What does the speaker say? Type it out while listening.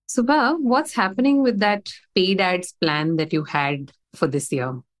Subha, what's happening with that paid ads plan that you had for this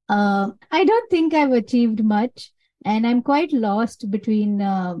year? I don't think I've achieved much, and I'm quite lost between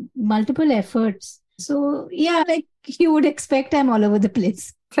multiple efforts. So, yeah, like you would expect, I'm all over the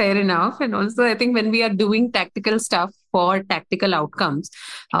place. Fair enough. And also, I think when we are doing tactical stuff for tactical outcomes,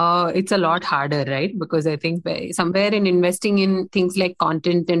 it's a lot harder, right? Because I think somewhere in investing in things like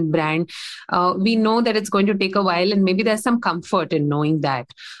content and brand, we know that it's going to take a while, and maybe there's some comfort in knowing that.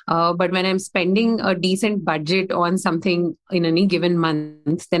 But when I'm spending a decent budget on something in any given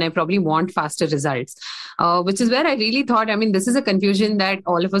month, then I probably want faster results, which is where I really thought, I mean, this is a confusion that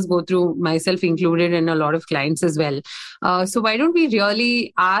all of us go through, myself included, and a lot of clients as well. So why don't we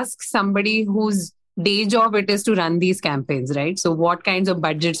really ask somebody whose day job it is to run these campaigns, right? So what kinds of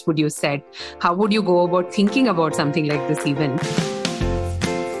budgets would you set? How would you go about thinking about something like this even?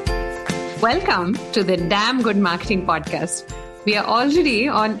 Welcome to the Damn Good Marketing Podcast. We are already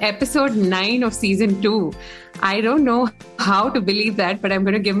on episode 9 of season 2. I don't know how to believe that, but I'm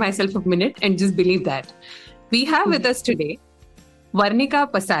going to give myself a minute and just believe that. We have with us today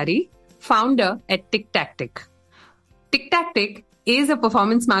Varnika Pasari, founder at TicTactic. TicTactic is a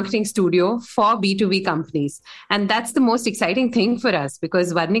performance marketing studio for B2B companies. And that's the most exciting thing for us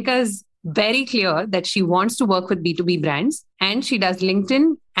because Varnika is very clear that she wants to work with B2B brands and she does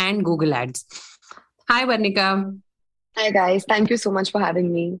LinkedIn and Google Ads. Hi, Varnika. Hi guys, thank you so much for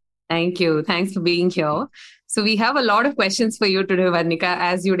having me. Thank you. Thanks for being here. So we have a lot of questions for you today, Varnika,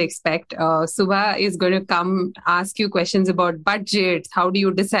 as you'd expect. Subha is going to come ask you questions about budgets. How do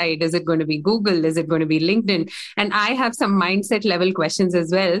you decide? Is it going to be Google? Is it going to be LinkedIn? And I have some mindset level questions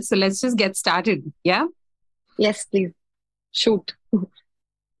as well. So let's just get started. Yeah? Yes, please. Shoot.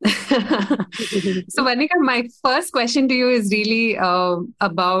 So, Varnika, my first question to you is really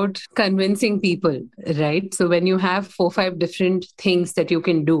about convincing people, right? So, when you have 4-5 different things that you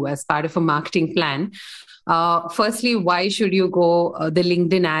can do as part of a marketing plan, firstly, why should you go the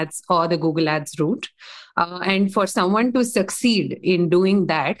LinkedIn ads or the Google ads route? And for someone to succeed in doing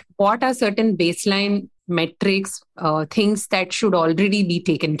that, what are certain baseline metrics, things that should already be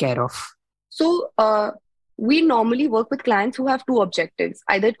taken care of? So, we normally work with clients who have two objectives.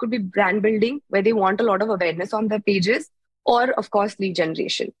 Either it could be brand building, where they want a lot of awareness on their pages, or of course, lead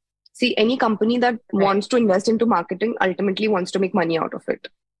generation. See, any company that wants to invest into marketing ultimately wants to make money out of it.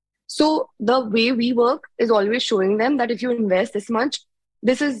 So, the way we work is always showing them that if you invest this much,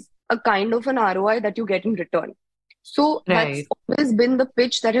 this is a kind of an ROI that you get in return. So, that's always been the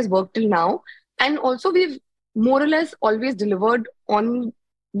pitch that has worked till now. And also, we've more or less always delivered on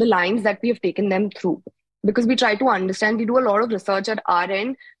the lines that we have taken them through because we try to understand. We do a lot of research at our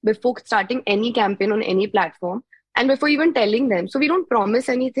end before starting any campaign on any platform and before even telling them. So we don't promise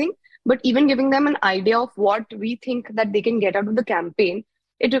anything, but even giving them an idea of what we think that they can get out of the campaign,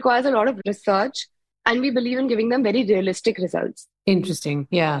 it requires a lot of research, and we believe in giving them very realistic results. Interesting.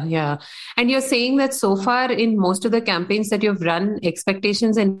 Yeah, yeah. And you're saying that so far in most of the campaigns that you've run,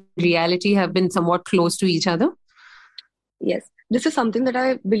 expectations and reality have been somewhat close to each other? Yes. This is something that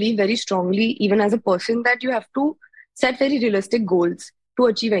I believe very strongly, even as a person, that you have to set very realistic goals to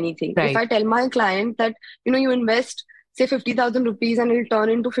achieve anything. Right. If I tell my client that, you invest, say 50,000 rupees and it'll turn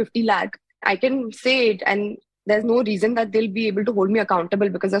into 50 lakh, I can say it and there's no reason that they'll be able to hold me accountable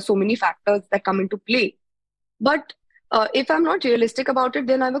because there's so many factors that come into play. But if I'm not realistic about it,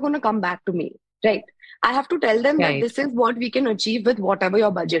 they're never going to come back to me, right? I have to tell them that this is what we can achieve with whatever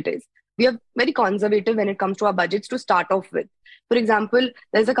your budget is. We are very conservative when it comes to our budgets to start off with. For example,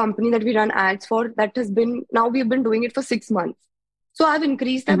 there's a company that we run ads for that now we've been doing it for 6 months. So I've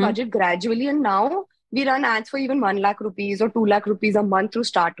increased their budget gradually, and now we run ads for even 1 lakh rupees or 2 lakh rupees a month to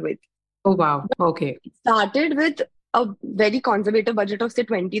start with. Oh, wow. Okay. It started with a very conservative budget of say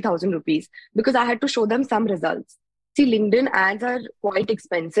 20,000 rupees because I had to show them some results. See, LinkedIn ads are quite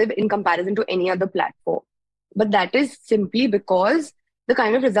expensive in comparison to any other platform. But that is simply because the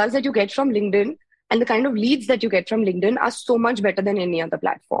kind of results that you get from LinkedIn and the kind of leads that you get from LinkedIn are so much better than any other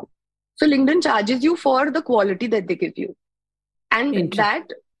platform. So LinkedIn charges you for the quality that they give you. And that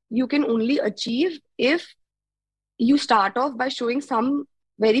you can only achieve if you start off by showing some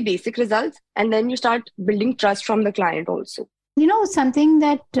very basic results and then you start building trust from the client also. Something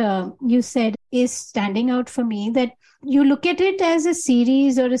that you said is standing out for me, that you look at it as a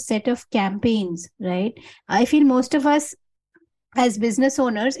series or a set of campaigns, right? I feel most of us as business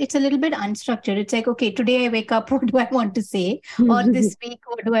owners, it's a little bit unstructured. It's like, okay, today I wake up, what do I want to say? Or this week,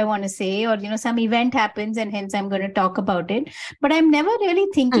 what do I want to say? Or, some event happens and hence I'm going to talk about it. But I'm never really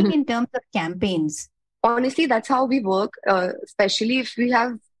thinking in terms of campaigns. Honestly, that's how we work, especially if we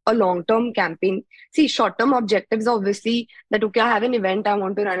have a long-term campaign. See, short-term objectives are obviously that, okay, I have an event, I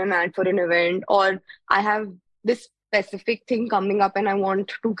want to run an ad for an event, or I have this specific thing coming up and I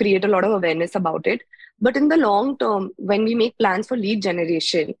want to create a lot of awareness about it. But in the long term, when we make plans for lead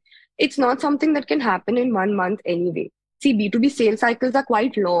generation, it's not something that can happen in 1 month anyway. See, B2B sales cycles are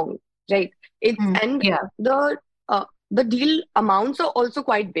quite long, right? It's and Yeah. the deal amounts are also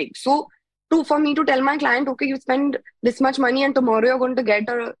quite big. So for me to tell my client, okay, you spend this much money and tomorrow you're going to get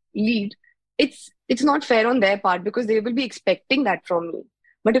a lead, it's not fair on their part because they will be expecting that from me.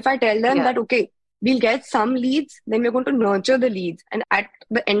 But if I tell them Yeah. that, okay, we'll get some leads, then we're going to nurture the leads. And at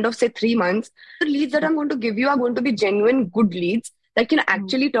the end of, say, 3 months, the leads that I'm going to give you are going to be genuine good leads that can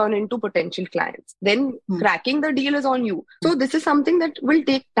actually turn into potential clients. Then cracking the deal is on you. So this is something that will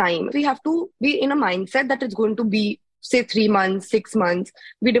take time. We have to be in a mindset that it's going to be, say, 3 months, 6 months.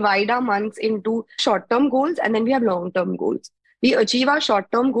 We divide our months into short-term goals and then we have long-term goals. We achieve our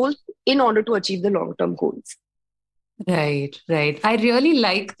short-term goals in order to achieve the long-term goals. Right, right. I really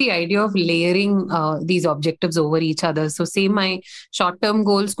like the idea of layering these objectives over each other. So say my short-term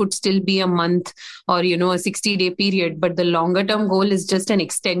goals could still be a month or, a 60-day period, but the longer-term goal is just an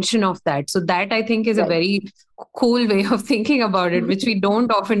extension of that. So that I think is a very cool way of thinking about it, which we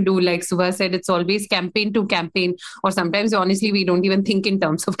don't often do. Like Subha said, it's always campaign to campaign, or sometimes honestly, we don't even think in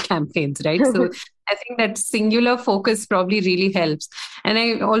terms of campaigns, right? So I think that singular focus probably really helps. And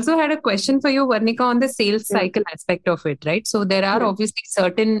I also had a question for you, Varnika, on the sales cycle aspect of it, right? So there are obviously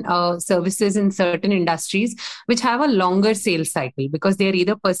certain services in certain industries which have a longer sales cycle because they are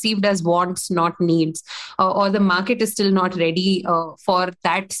either perceived as wants, not needs, or the market is still not ready for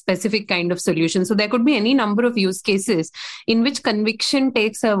that specific kind of solution. So there could be any number of use cases in which conviction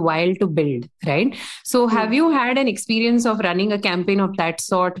takes a while to build, right? So have you had an experience of running a campaign of that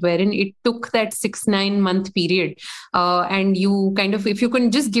sort wherein it took that 6-9 month period and you kind of, if you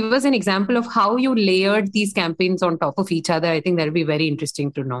can just give us an example of how you layered these campaigns on top of each other, I think that would be very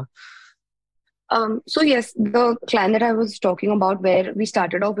interesting to know. So yes, the client that I was talking about where we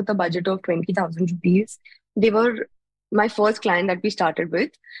started off with a budget of 20,000 rupees, they were my first client that we started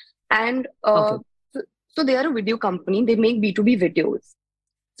with. And so they are a video company. They make B2B videos.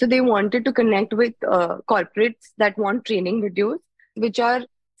 So they wanted to connect with corporates that want training videos, which are,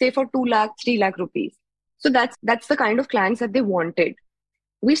 say, for 2 lakh, 3 lakh rupees. So that's the kind of clients that they wanted.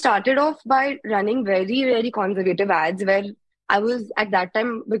 We started off by running very, very conservative ads where I was at that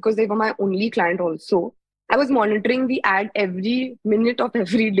time, because they were my only client also, I was monitoring the ad every minute of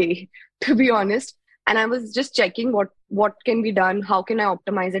every day, to be honest. And I was just checking what can be done, how can I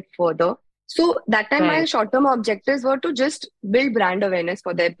optimize it further. So that time, my short-term objectives were to just build brand awareness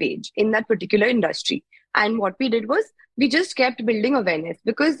for their page in that particular industry. And what we did was we just kept building awareness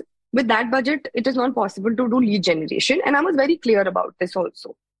because with that budget, it is not possible to do lead generation. And I was very clear about this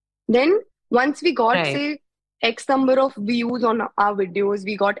also. Then once we got, say, X number of views on our videos,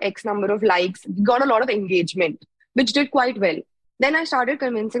 we got X number of likes, we got a lot of engagement, which did quite well. Then I started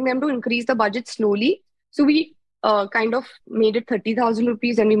convincing them to increase the budget slowly. So we kind of made it 30,000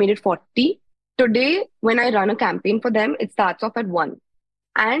 rupees and we made it 40. Today, when I run a campaign for them, it starts off at 1.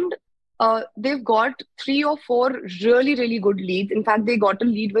 And they've got 3 or 4 really, really good leads. In fact, they got a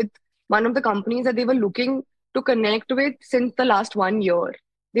lead with one of the companies that they were looking to connect with since the last 1 year.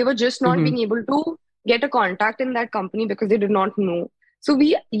 They were just not being able to get a contact in that company because they did not know. So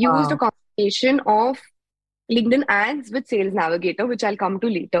we used a combination of LinkedIn ads with Sales Navigator, which I'll come to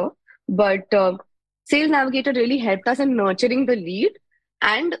later. But Sales Navigator really helped us in nurturing the lead.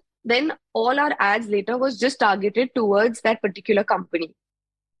 And then all our ads later was just targeted towards that particular company.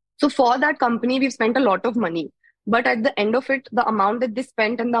 So for that company, we've spent a lot of money. But at the end of it, the amount that they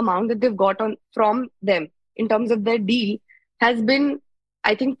spent and the amount that they've got from them in terms of their deal has been,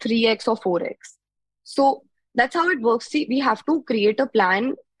 I think, 3x or 4x. So that's how it works. See, we have to create a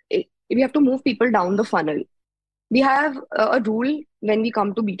plan. We have to move people down the funnel. We have a rule when we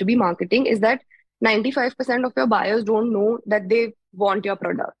come to B2B marketing is that 95% of your buyers don't know that they want your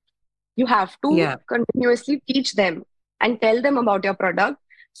product. You have to continuously teach them and tell them about your product.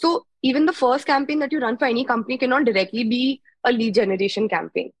 So even the first campaign that you run for any company cannot directly be a lead generation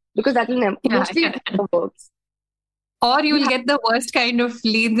campaign because that will mostly never works. Or you'll get the worst kind of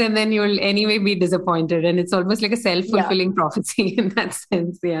leads and then you'll anyway be disappointed. And it's almost like a self-fulfilling prophecy in that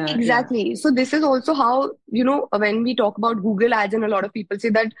sense. Yeah. Exactly. Yeah. So this is also how, when we talk about Google ads and a lot of people say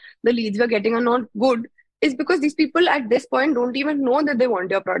that the leads we're getting are not good, is because these people at this point don't even know that they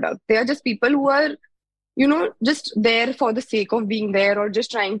want your product. They are just people who are, just there for the sake of being there or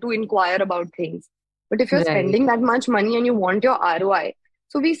just trying to inquire about things. But if you're spending that much money and you want your ROI,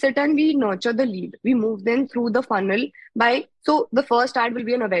 So we sit and we nurture the lead. We move them through the funnel so the first ad will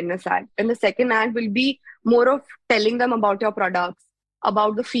be an awareness ad, and the second ad will be more of telling them about your products,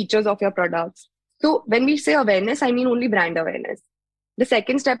 about the features of your products. So when we say awareness, I mean only brand awareness. The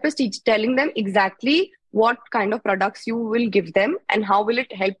second step is telling them exactly what kind of products you will give them and how will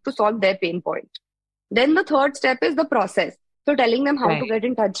it help to solve their pain point. Then the third step is the process. So telling them how to Right. get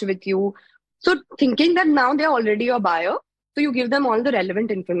in touch with you. So thinking that now they're already a buyer, so you give them all the relevant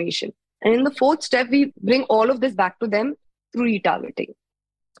information. And in the fourth step, we bring all of this back to them through retargeting.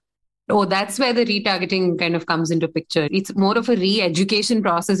 Oh, that's where the retargeting kind of comes into picture. It's more of a re-education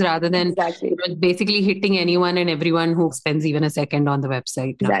process rather than Exactly. basically hitting anyone and everyone who spends even a second on the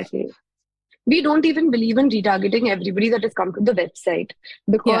website. No. Exactly. We don't even believe in retargeting everybody that has come to the website,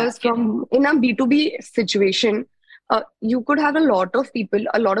 Yeah. because from in a B2B situation, you could have a lot of people,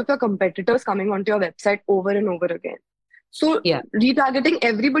 a lot of your competitors coming onto your website over and over again. So Yeah. retargeting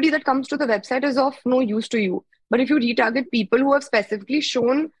everybody that comes to the website is of no use to you. But if you retarget people who have specifically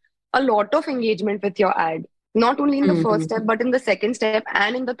shown a lot of engagement with your ad, not only in the first Mhm. step, but in the second step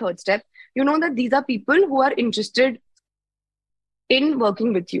and in the third step, you know that these are people who are interested in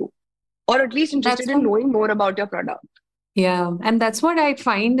working with you, or at least That's interested in what. knowing more about your product. Yeah, and that's what I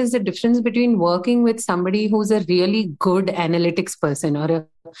find is the difference between working with somebody who's a really good analytics person or a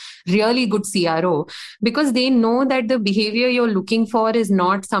really good CRO, because they know that the behavior you're looking for is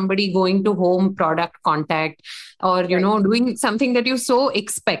not somebody going to home product contact or, Right. doing something that you so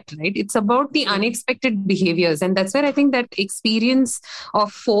expect, right? It's about the Mm. unexpected behaviors. And that's where I think that experience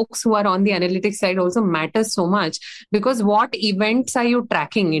of folks who are on the analytics side also matters so much, because what events are you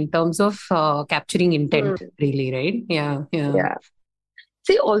tracking in terms of capturing intent, Mm. really, right? Yeah, yeah. Yeah.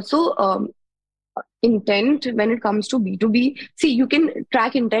 See, also, intent when it comes to B2B, see, you can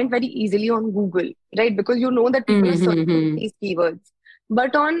track intent very easily on Google, right? Because you know that people are searching Mm-hmm. these keywords.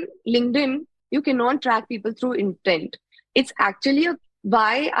 But on LinkedIn, you cannot track people through intent. It's actually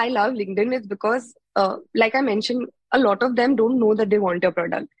why I love LinkedIn is because, like I mentioned, a lot of them don't know that they want your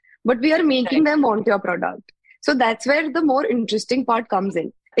product, but we are making Right. them want your product. So that's where the more interesting part comes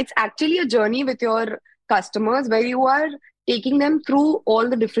in. It's actually a journey with your customers where you are taking them through all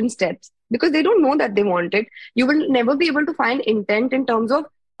the different steps, because they don't know that they want it. You will never be able to find intent in terms of,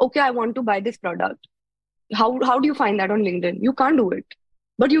 okay, I want to buy this product. How do you find that on LinkedIn? You can't do it.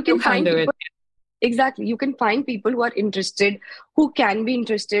 But you You can can't find do it. people, exactly. You can find people who are interested, who can be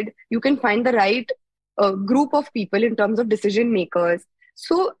interested. You can find the right group of people in terms of decision makers.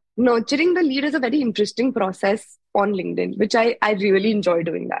 So nurturing the lead is a very interesting process on LinkedIn, which I really enjoy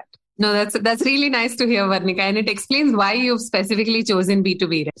doing that. No, that's really nice to hear, Varnika, and it explains why you've specifically chosen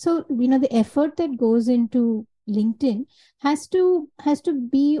B2B. So, the effort that goes into LinkedIn has to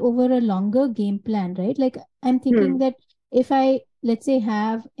be over a longer game plan, right? Like, I'm thinking Hmm. that if I, let's say,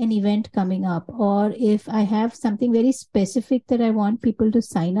 have an event coming up, or if I have something very specific that I want people to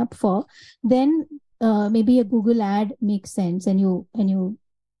sign up for, then maybe a Google ad makes sense, and you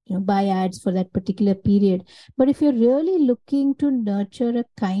buy ads for that particular period. But if you're really looking to nurture a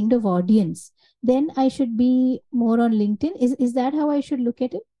kind of audience, then I should be more on LinkedIn. Is that how I should look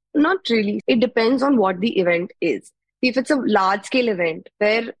at it? Not really. It depends on what the event is. If it's a large scale event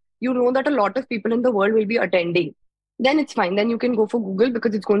where you know that a lot of people in the world will be attending, then it's fine. Then you can go for Google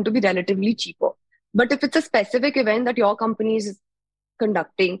because it's going to be relatively cheaper. But if it's a specific event that your company is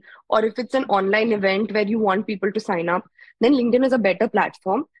conducting, or if it's an online event where you want people to sign up, then LinkedIn is a better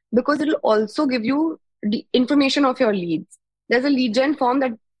platform because it'll also give you the information of your leads. There's a lead gen form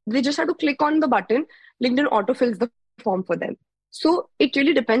that they just have to click on the button. LinkedIn autofills the form for them. So it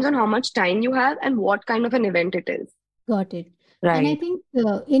really depends on how much time you have and what kind of an event it is. Got it. And I Right. think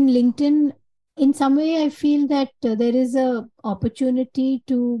in LinkedIn, in some way, I feel that there is a opportunity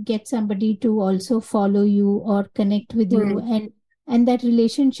to get somebody to also follow you or connect with you, Hmm. and that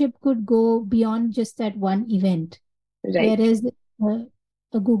relationship could go beyond just that one event. Right. Whereas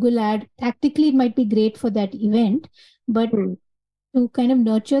a Google ad, tactically, it might be great for that event, but Hmm. to kind of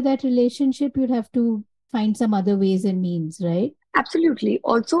nurture that relationship, you'd have to find some other ways and means, right? Absolutely.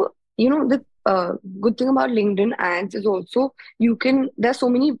 Also, the good thing about LinkedIn ads is also there's so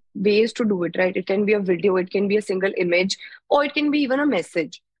many ways to do it, right? It can be a video, it can be a single image, or it can be even a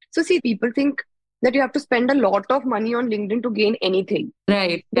message. So, see, people think that you have to spend a lot of money on LinkedIn to gain anything,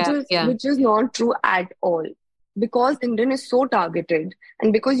 Right. which Yeah. is Yeah. which is not true at all. Because LinkedIn is so targeted,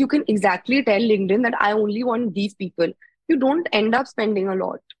 and because you can exactly tell LinkedIn that I only want these people, you don't end up spending a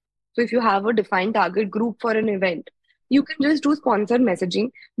lot. So if you have a defined target group for an event, you can just do sponsored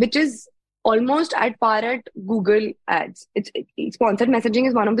messaging, which is almost at par at Google ads. Sponsored messaging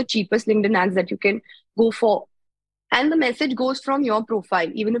is one of the cheapest LinkedIn ads that you can go for. and the message goes from your profile,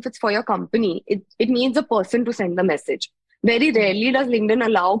 even if it's for your company, it needs a person to send the message. Very rarely does LinkedIn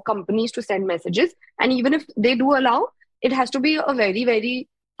allow companies to send messages. And even if they do allow, it has to be a very, very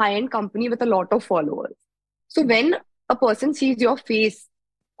high end company with a lot of followers. So when a person sees your face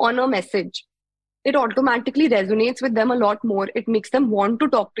on a message, it automatically resonates with them a lot more. It makes them want to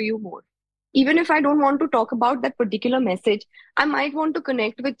talk to you more. Even if I don't want to talk about that particular message, I might want to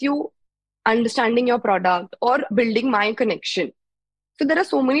connect with you, understanding your product or building my connection. So there are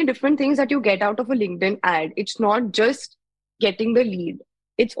so many different things that you get out of a LinkedIn ad. It's not just getting the lead.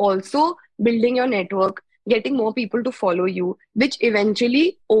 It's also building your network, getting more people to follow you, which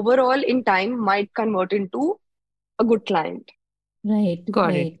eventually overall in time might convert into a good client. Right.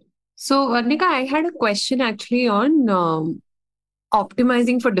 Got it. So, Varnika, I had a question actually on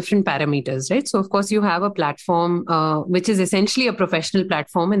optimizing for different parameters, right? So, of course, you have a platform which is essentially a professional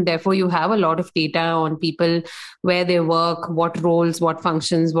platform, and therefore you have a lot of data on people, where they work, what roles, what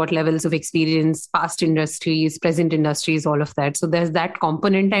functions, what levels of experience, past industries, present industries, all of that. So, there's that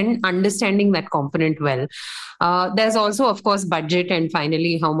component and understanding that component well. There's also, of course, budget, and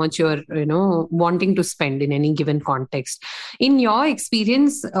finally how much you're wanting to spend in any given context. In your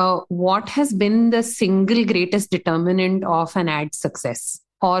experience, what has been the single greatest determinant of an ad success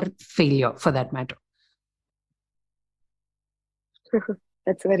or failure, for that matter?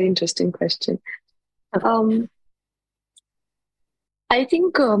 That's a very interesting question. I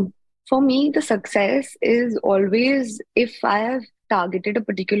think for me, the success is always if I have targeted a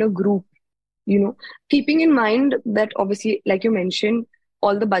particular group, keeping in mind that obviously, like you mentioned,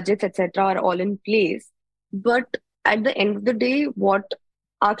 all the budgets, etc., are all in place. But at the end of the day, what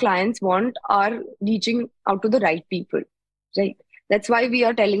our clients want are reaching out to the right people, right? That's why we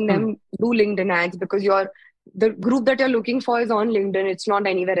are telling them do LinkedIn ads, because the group that you're looking for is on LinkedIn. It's not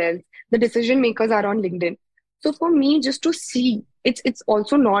anywhere else. The decision makers are on LinkedIn. So for me, just to see, it's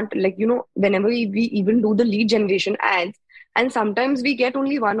also not like, whenever we even do the lead generation ads, and sometimes we get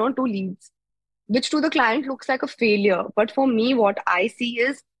only 1 or 2 leads, which to the client looks like a failure. But for me, what I see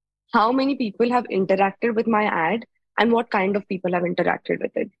is how many people have interacted with my ad and what kind of people have interacted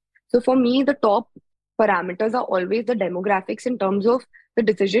with it. So for me, the top parameters are always the demographics in terms of the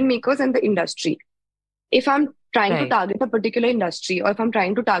decision makers and the industry. If I'm trying to target a particular industry, or if I'm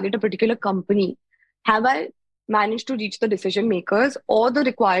trying to target a particular company, have I managed to reach the decision makers or the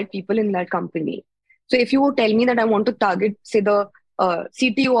required people in that company? So if you would tell me that I want to target, say, the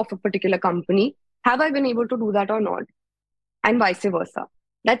CTO of a particular company, have I been able to do that or not? And vice versa.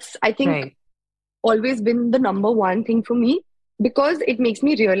 That's, I think, always been the number one thing for me, because it makes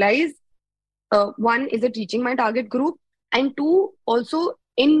me realize, one, is it reaching my target group? And two, also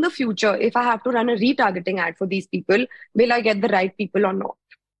in the future, if I have to run a retargeting ad for these people, will I get the right people or not?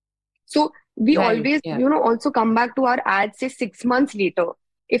 So we always, also come back to our ad, say 6 months later.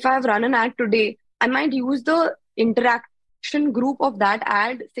 If I have run an ad today, I might use the interaction group of that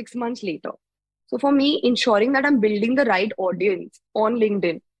ad 6 months later. So for me, ensuring that I'm building the right audience on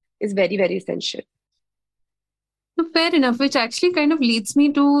LinkedIn is very, very essential. Fair enough, which actually kind of leads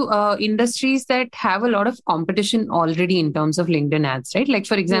me to industries that have a lot of competition already in terms of LinkedIn ads, right? Like,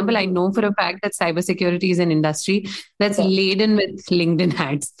 for example, I know for a fact that cybersecurity is an industry that's laden with LinkedIn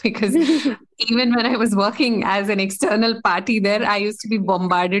ads, because even when I was working as an external party there, I used to be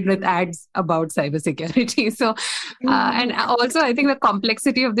bombarded with ads about cybersecurity. So, and also I think the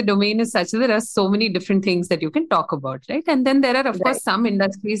complexity of the domain is such that there are so many different things that you can talk about, right? And then there are, of course, some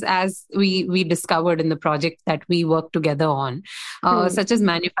industries, as we discovered in the project that we work together on, such as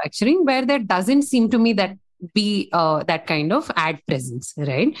manufacturing, where there doesn't seem to me that be that kind of ad presence,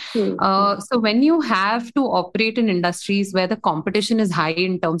 right? So when you have to operate in industries where the competition is high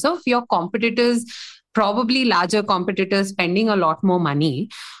in terms of your competitors, probably larger competitors spending a lot more money,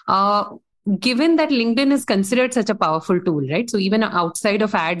 given that LinkedIn is considered such a powerful tool, right? So even outside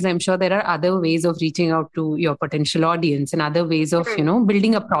of ads, I'm sure there are other ways of reaching out to your potential audience and other ways of,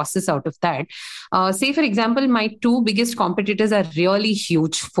 building a process out of that. Say, for example, my two biggest competitors are really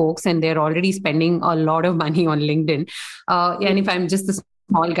huge folks, and they're already spending a lot of money on LinkedIn. And if I'm just a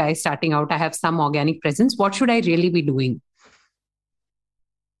small guy starting out, I have some organic presence. What should I really be doing?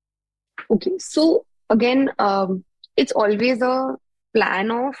 Okay, so again, it's always a plan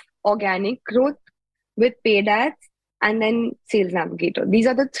of organic growth with paid ads and then sales navigator. These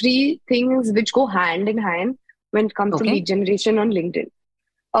are the three things which go hand in hand when it comes to lead generation on LinkedIn.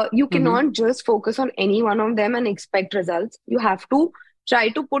 You cannot just focus on any one of them and expect results. You have to try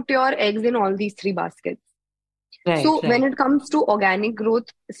to put your eggs in all these three baskets. When it comes to organic growth,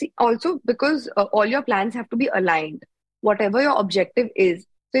 see, also because all your plans have to be aligned, whatever your objective is.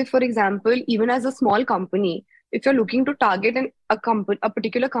 So if, for example, even as a small company, if you're looking to target a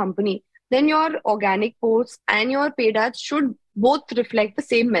particular company, then your organic posts and your paid ads should both reflect the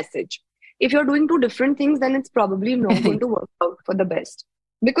same message. If you're doing two different things, then it's probably not going to work out for the best.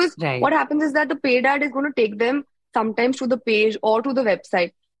 Because what Right. happens is that the paid ad is going to take them sometimes to the page or to the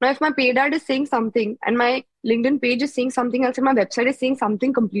website. Now, if my paid ad is saying something and my LinkedIn page is saying something else and my website is saying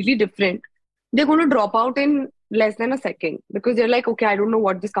something completely different, they're going to drop out in less than a second because they're like, okay, I don't know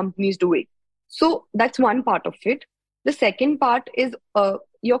what this company is doing. So that's one part of it. The second part is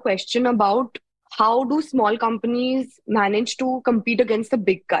your question about how do small companies manage to compete against the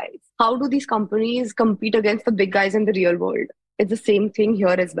big guys? How do these companies compete against the big guys in the real world? It's the same thing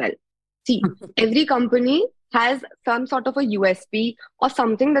here as well. See, every company has some sort of a USP or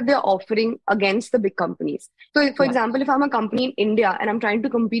something that they're offering against the big companies. So, for Yeah. example, if I'm a company in India and I'm trying to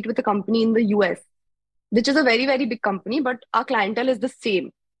compete with a company in the US, which is a very, very big company, but our clientele is the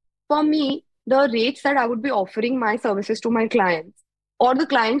same. For me, the rates that I would be offering my services to my clients or the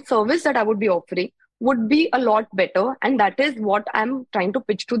client service that I would be offering would be a lot better. And that is what I'm trying to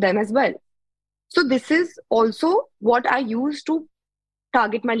pitch to them as well. So this is also what I use to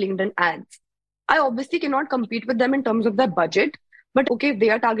target my LinkedIn ads. I obviously cannot compete with them in terms of their budget, but okay, if they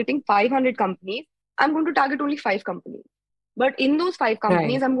are targeting 500 companies, I'm going to target only 5 companies. But in those 5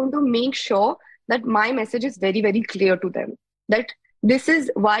 companies, Right. I'm going to make sure that my message is very, very clear to them that this is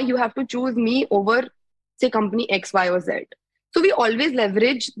why you have to choose me over, say, company X, Y, or Z. So we always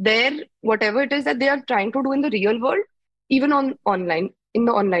leverage their whatever it is that they are trying to do in the real world, even on online, in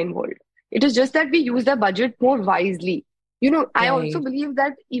the online world. It is just that we use their budget more wisely. I also Right. believe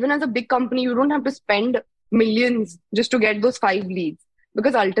that even as a big company, you don't have to spend millions just to get those 5 leads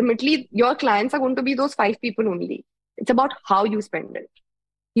because ultimately your clients are going to be those 5 people only. It's about how you spend it.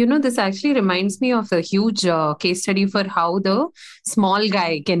 This actually reminds me of a huge case study for how the small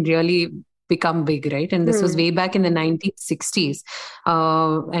guy can really become big, right? And this was Hmm. way back in the 1960s.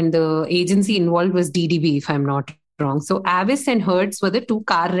 And the agency involved was DDB, if I'm not wrong. So Avis and Hertz were the two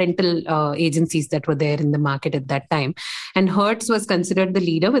car rental agencies that were there in the market at that time. And Hertz was considered the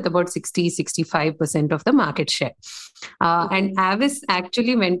leader with about 65% of the market share. Okay. And Avis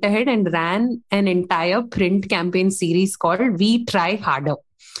actually went ahead and ran an entire print campaign series called We Try Harder.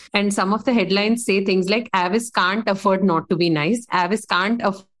 And some of the headlines say things like Avis can't afford not to be nice. Avis can't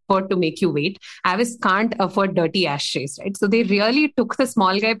afford to make you wait. Avis can't afford dirty ashtrays, right? So they really took the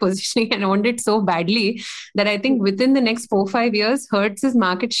small guy positioning and owned it so badly that I think within the next 4 5 years, Hertz's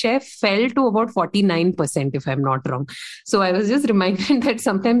market share fell to about 49%, if I'm not wrong. So I was just reminded that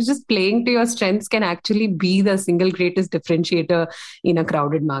sometimes just playing to your strengths can actually be the single greatest differentiator in a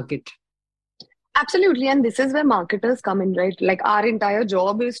crowded market. Absolutely. And this is where marketers come in, right? Like our entire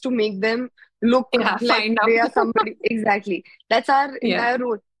job is to make them look Yeah, like find they out. are somebody. Exactly. That's our Yeah, entire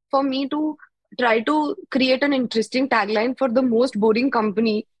role. For me to try to create an interesting tagline for the most boring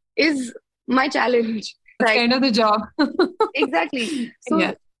company is my challenge, that's right? kind of the job. Exactly.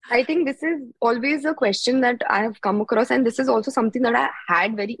 Yeah. So I think this is always a question that I have come across, and this is also something that I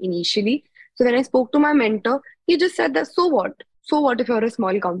had very initially. So when I spoke to my mentor, he just said that, so what? So what if you're a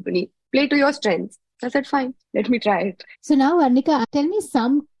small company? Play to your strengths. I said, fine, let me try it. So now, Varnika, tell me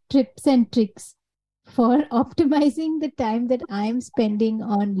some tips and tricks for optimizing the time that I'm spending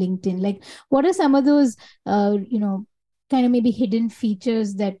on LinkedIn. Like, what are some of those, kind of maybe hidden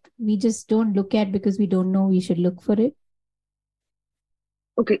features that we just don't look at because we don't know we should look for it?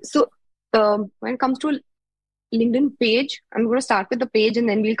 Okay, so when it comes to LinkedIn page, I'm going to start with the page and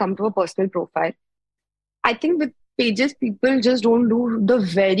then we'll come to a personal profile. I think with pages, people just don't do the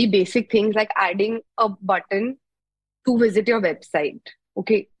very basic things like adding a button to visit your website.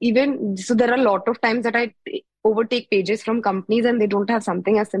 Okay. Even so, there are a lot of times that I overtake pages from companies and they don't have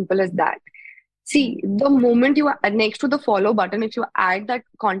something as simple as that. Mm. See, the moment you next to the follow button, if you add that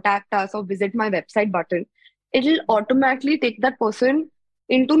contact us or visit my website button, it'll automatically take that person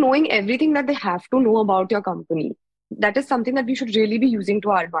into knowing everything that they have to know about your company. That is something that we should really be using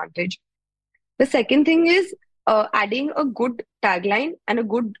to our advantage. The second thing is adding a good tagline and a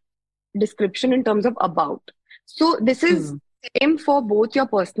good description in terms of about. So this is Hmm. same for both your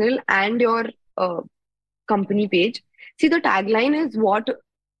personal and your uh, company page. See, the tagline is what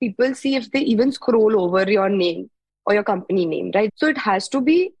people see if they even scroll over your name or your company name, right? So it has to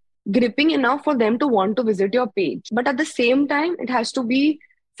be gripping enough for them to want to visit your page. But at the same time, it has to be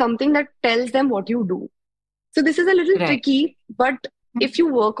something that tells them what you do. So this is a little Right. tricky, but if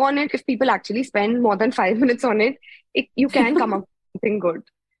you work on it, if people actually spend more than 5 minutes on it, you can come up with something good.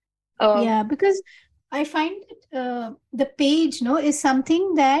 Uh, Yeah, because I find that the page, no, is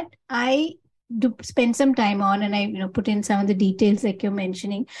something that I do spend some time on, and I put in some of the details like you're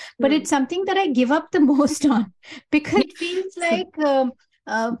mentioning. But it's something that I give up the most on, because it feels like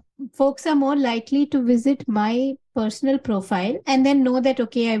uh, folks are more likely to visit my personal profile and then know that,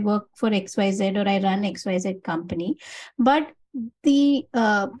 okay, I work for XYZ or I run XYZ company. But the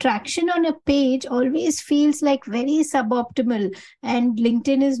traction on a page always feels like very suboptimal, and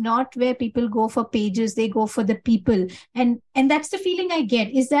LinkedIn is not where people go for pages, they go for the people. And that's the feeling I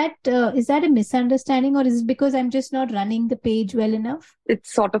get. Is that a misunderstanding, or is it because I'm just not running the page well enough?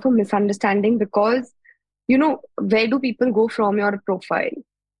 It's sort of a misunderstanding because, where do people go from your profile?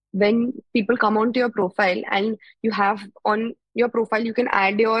 When people come onto your profile and you have on your profile, you can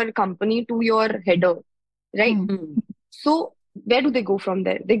add your company to your header, right? Mm. So where do they go from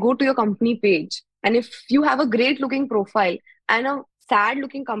there? They go to your company page. And if you have a great looking profile and a sad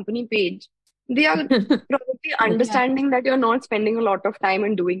looking company page, they are probably understanding that you're not spending a lot of time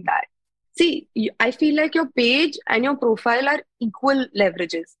in doing that. See, I feel like your page and your profile are equal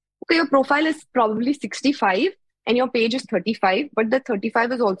leverages. Okay, your profile is probably 65 and your page is 35, but the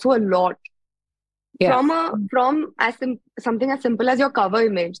 35 is also a lot. Yeah. From something as simple as your cover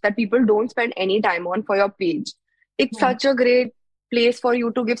image that people don't spend any time on for your page. It's such a great place for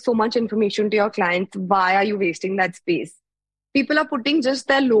you to give so much information to your clients. Why are you wasting that space? People are putting just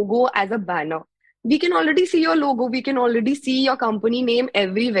their logo as a banner. We can already see your logo. We can already see your company name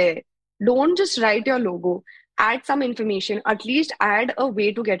everywhere. Don't just write your logo. Add some information. At least add a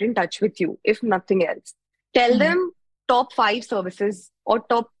way to get in touch with you, if nothing else. Tell them top 5 services, or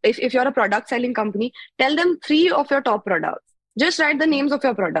if you're a product selling company, tell them 3 of your top products. Just write the names of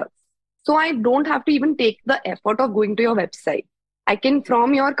your products. So I don't have to even take the effort of going to your website. I can,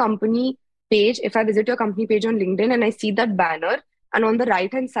 from your company page, if I visit your company page on LinkedIn and I see that banner, and on the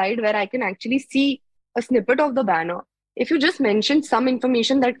right hand side where I can actually see a snippet of the banner, if you just mention some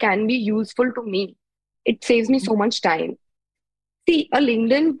information that can be useful to me, it saves me so much time. See, a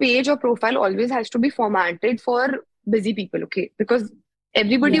LinkedIn page or profile always has to be formatted for busy people, okay? Because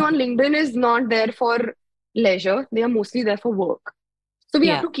everybody on LinkedIn is not there for leisure, they are mostly there for work. So we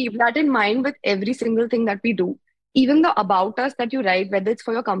have to keep that in mind with every single thing that we do. Even the about us that you write, whether it's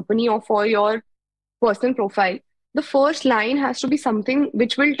for your company or for your personal profile, the first line has to be something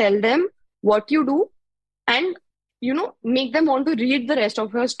which will tell them what you do and, make them want to read the rest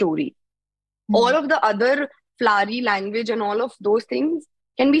of your story. All of the other flowery language and all of those things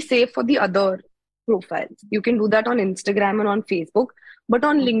can be saved for the other profiles. You can do that on Instagram and on Facebook, but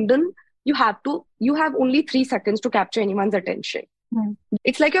on LinkedIn, you have only 3 seconds to capture anyone's attention.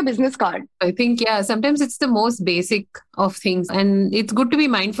 It's like your business card. I think, sometimes it's the most basic of things. And it's good to be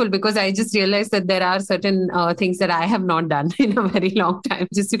mindful, because I just realized that there are certain things that I have not done in a very long time,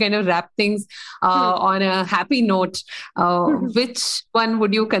 just to kind of wrap things on a happy note. Which one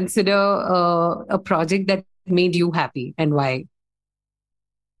would you consider a project that made you happy, and why?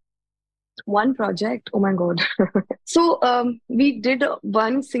 One project, oh my God. So we did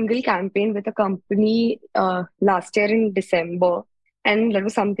one single campaign with a company last year in December. And that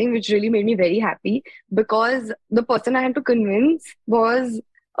was something which really made me very happy, because the person I had to convince was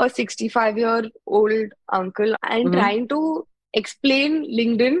a 65-year-old uncle, and trying to explain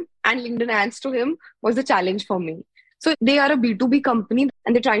LinkedIn and LinkedIn ads to him was a challenge for me. So they are a B2B company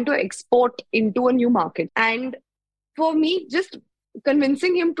and they're trying to export into a new market. And for me, just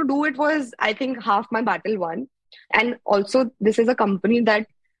convincing him to do it was, I think, half my battle won. And also, this is a company that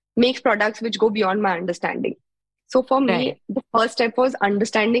makes products which go beyond my understanding. So for me, the first step was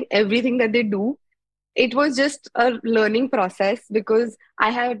understanding everything that they do. It was just a learning process, because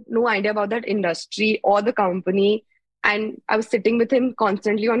I had no idea about that industry or the company. And I was sitting with him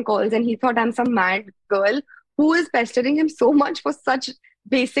constantly on calls, and he thought I'm some mad girl who is pestering him so much for such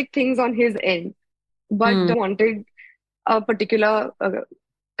basic things on his end. But wanted a particular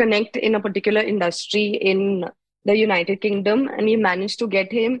connect in a particular industry in the United Kingdom, and we managed to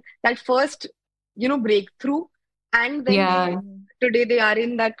get him that first, breakthrough. And then today they are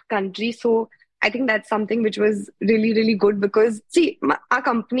in that country. So I think that's something which was really, really good, because see, our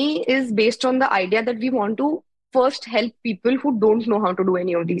company is based on the idea that we want to first help people who don't know how to do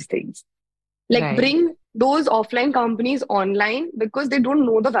any of these things. Like bring those offline companies online, because they don't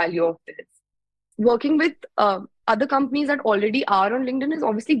know the value of this. Working with other companies that already are on LinkedIn is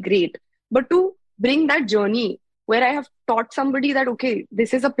obviously great, but to bring that journey where I have taught somebody that, okay,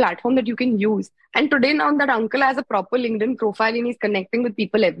 this is a platform that you can use. And today now that uncle has a proper LinkedIn profile and he's connecting with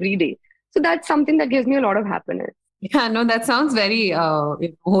people every day. So that's something that gives me a lot of happiness. Yeah, no, that sounds very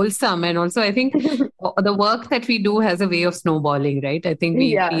wholesome. And also, I think the work that we do has a way of snowballing, right? I think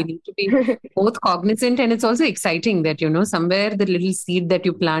we Yeah. need to be both cognizant, and it's also exciting that, somewhere the little seed that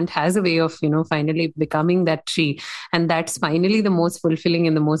you plant has a way of, finally becoming that tree. And that's finally the most fulfilling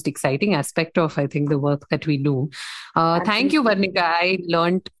and the most exciting aspect of, I think, the work that we do. Thank you, Absolutely. Varnika. I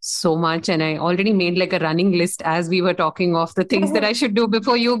learned so much, and I already made like a running list as we were talking of the things that I should do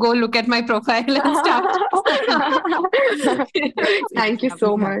before you go look at my profile and start. Thank you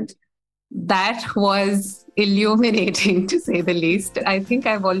so much. That was illuminating, to say the least. I think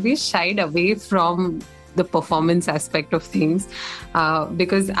I've always shied away from the performance aspect of things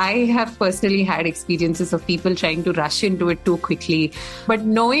because I have personally had experiences of people trying to rush into it too quickly. But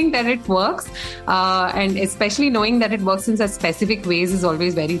knowing that it works, and especially knowing that it works in such specific ways, is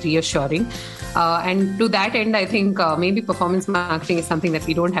always very reassuring. And to that end, I think maybe performance marketing is something that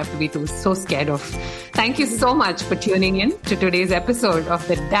we don't have to be so scared of. Thank you so much for tuning in to today's episode of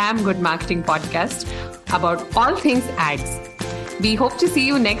the Damn Good Marketing Podcast about all things ads. We hope to see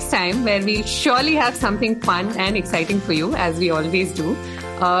you next time, where we'll surely have something fun and exciting for you, as we always do.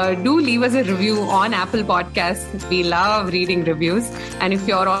 Do leave us a review on Apple Podcasts. We love reading reviews. And if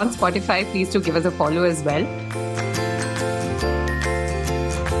you're on Spotify, please do give us a follow as well.